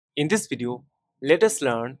In this video, let us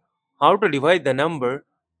learn how to divide the number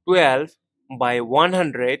 12 by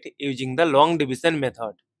 100 using the long division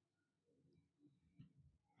method.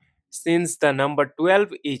 Since the number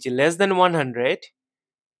 12 is less than 100,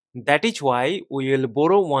 that is why we will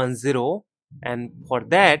borrow one zero, and for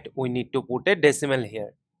that we need to put a decimal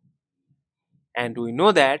here. And we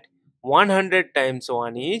know that 100 times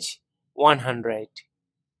 1 is 100.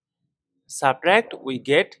 Subtract, we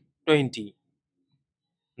get 20.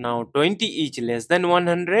 Now 20 is less than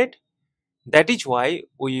 100. That is why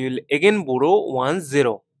we will again borrow one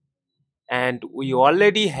zero, and we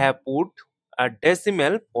already have put a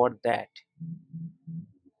decimal for that.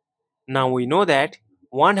 Now we know that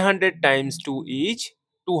 100 times 2 is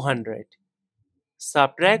 200.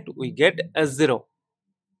 Subtract, we get a 0.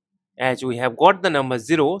 As we have got the number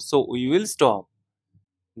 0, so we will stop.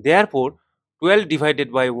 Therefore, 12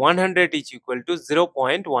 divided by 100 is equal to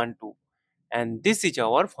 0.12, and this is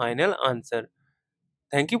our final answer.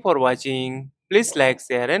 Thank you for watching. Please like,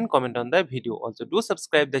 share and comment on the video. Also do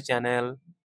subscribe the channel.